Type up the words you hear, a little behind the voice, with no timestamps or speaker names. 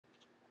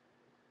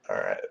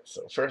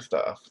so first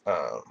off,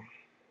 I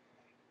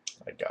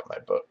got my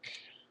book.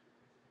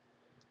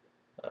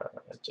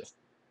 I just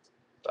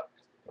thought,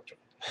 which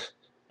one?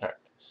 Alright,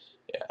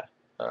 yeah.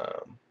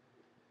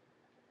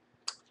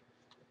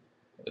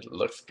 It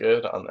looks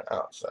good on the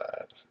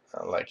outside.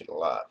 I like it a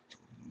lot,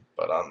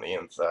 but on the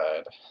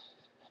inside,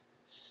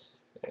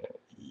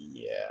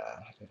 yeah,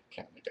 it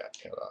kind of got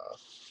cut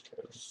off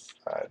because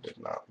I did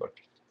not look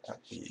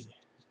at the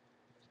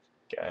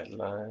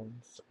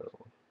guidelines.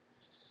 So,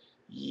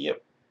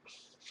 yep.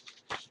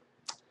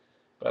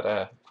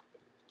 But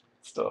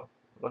still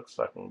looks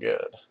fucking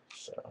good.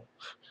 So,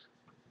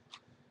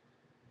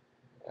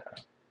 yeah,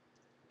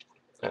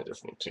 I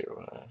just need to,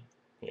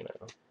 you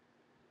know,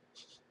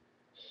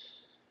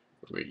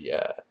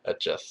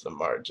 adjust the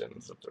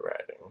margins of the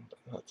writing. But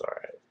that's all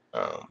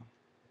right.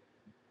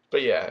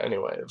 But yeah,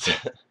 anyways,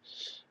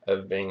 I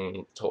was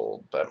being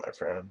told by my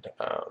friend,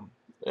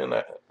 and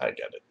I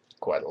get it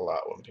quite a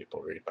lot when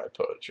people read my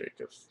poetry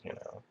because,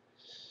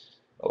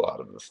 a lot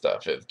of the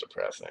stuff is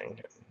depressing,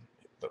 and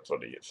that's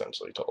what he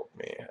essentially told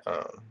me.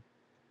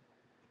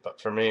 But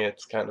for me,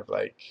 it's kind of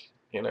like,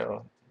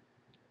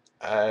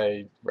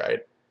 I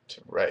write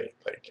to write.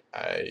 Like,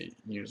 I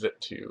use it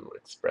to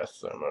express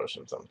the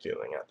emotions I'm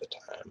feeling at the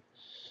time,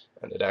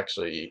 and it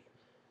actually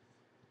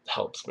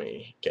helps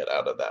me get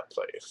out of that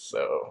place.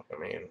 So, I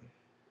mean,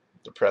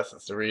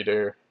 depresses the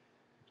reader,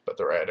 but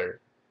the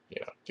writer,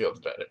 feels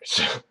better.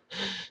 So,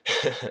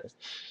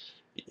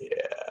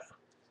 yeah.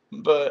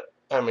 But,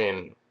 I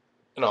mean,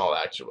 in all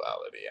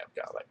actuality, I've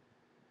got like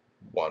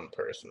one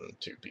person,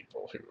 two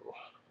people who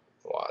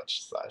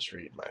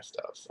watch/read my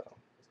stuff. So,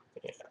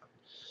 yeah.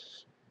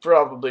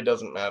 Probably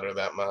doesn't matter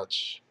that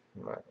much.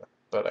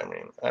 But, I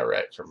mean, I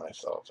write for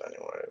myself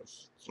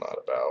anyways. It's not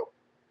about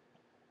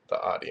the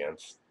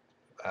audience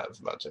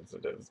as much as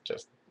it is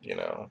just,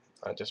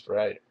 I just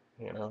write,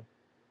 you know.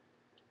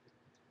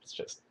 It's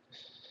just,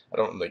 I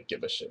don't really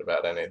give a shit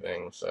about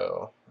anything,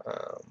 so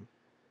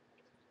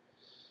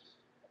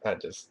I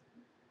just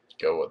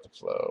go with the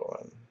flow,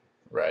 and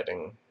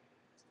writing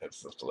is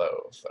the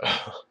flow, so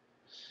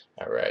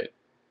I write.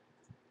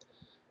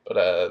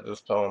 But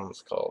this poem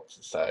is called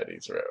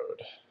Society's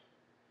Road.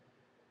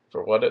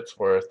 For what it's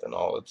worth and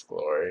all its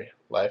glory,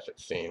 life it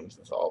seems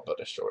is all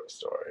but a short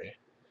story.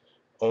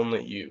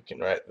 Only you can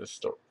write this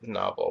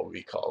novel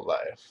we call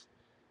life,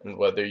 and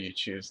whether you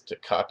choose to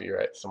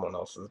copyright someone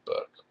else's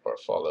book or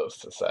follow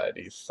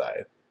society's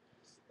scythe,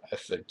 I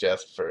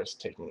suggest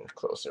first taking a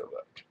closer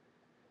look.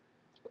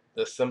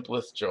 The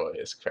simplest joy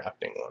is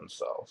crafting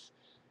oneself,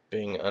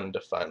 being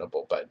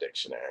undefinable by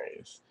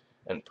dictionaries,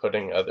 and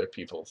putting other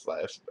people's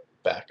lives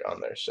back on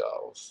their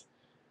shelves,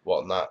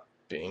 while not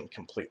being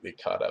completely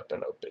caught up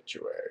in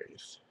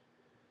obituaries.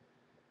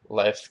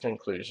 Life's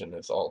conclusion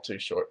is all too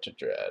short to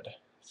dread,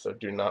 so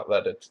do not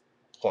let its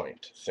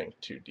point sink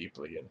too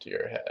deeply into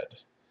your head.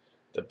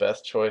 The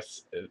best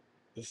choice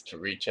is to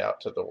reach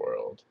out to the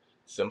world,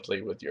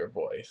 simply with your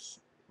voice.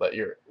 Let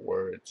your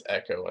words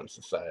echo in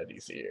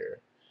society's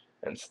ear,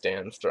 and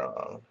stand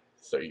strong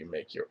so you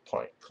make your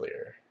point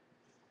clear.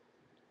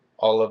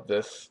 All of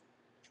this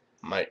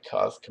might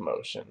cause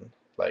commotion,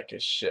 like a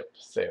ship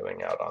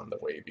sailing out on the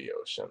wavy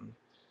ocean,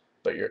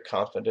 but your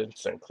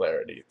confidence and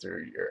clarity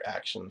through your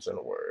actions and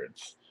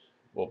words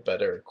will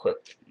better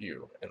equip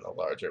you in the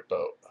larger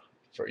boat,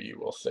 for you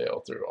will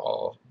sail through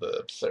all the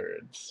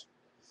absurds,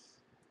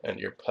 and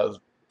your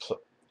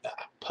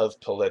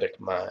puzzpolitic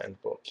mind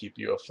will keep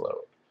you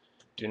afloat.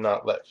 Do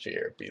not let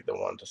fear be the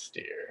one to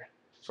steer,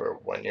 for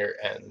when your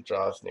end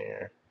draws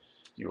near,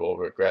 you will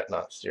regret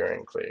not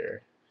steering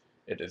clear.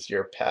 It is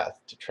your path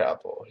to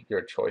travel,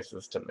 your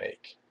choices to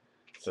make,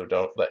 so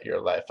don't let your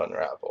life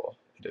unravel.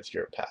 It is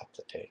your path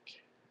to take.